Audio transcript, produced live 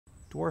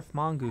Dwarf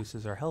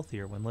mongooses are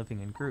healthier when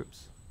living in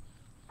groups.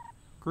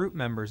 Group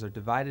members are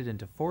divided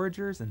into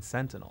foragers and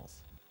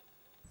sentinels.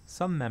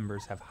 Some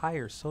members have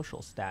higher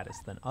social status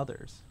than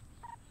others,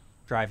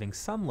 driving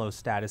some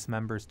low-status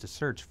members to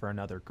search for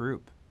another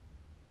group.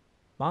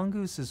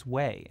 Mongooses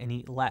weigh and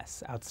eat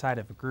less outside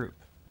of a group,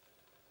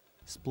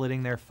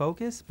 splitting their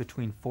focus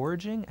between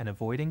foraging and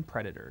avoiding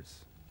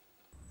predators.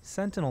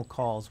 Sentinel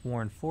calls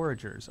warn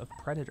foragers of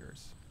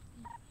predators,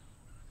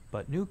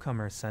 but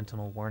newcomer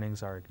sentinel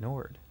warnings are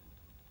ignored.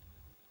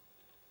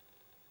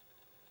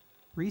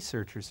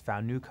 Researchers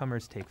found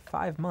newcomers take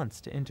 5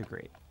 months to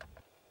integrate,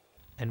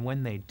 and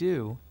when they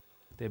do,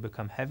 they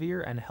become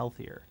heavier and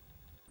healthier.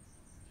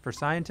 For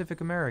Scientific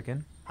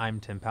American,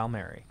 I'm Tim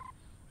Palmieri.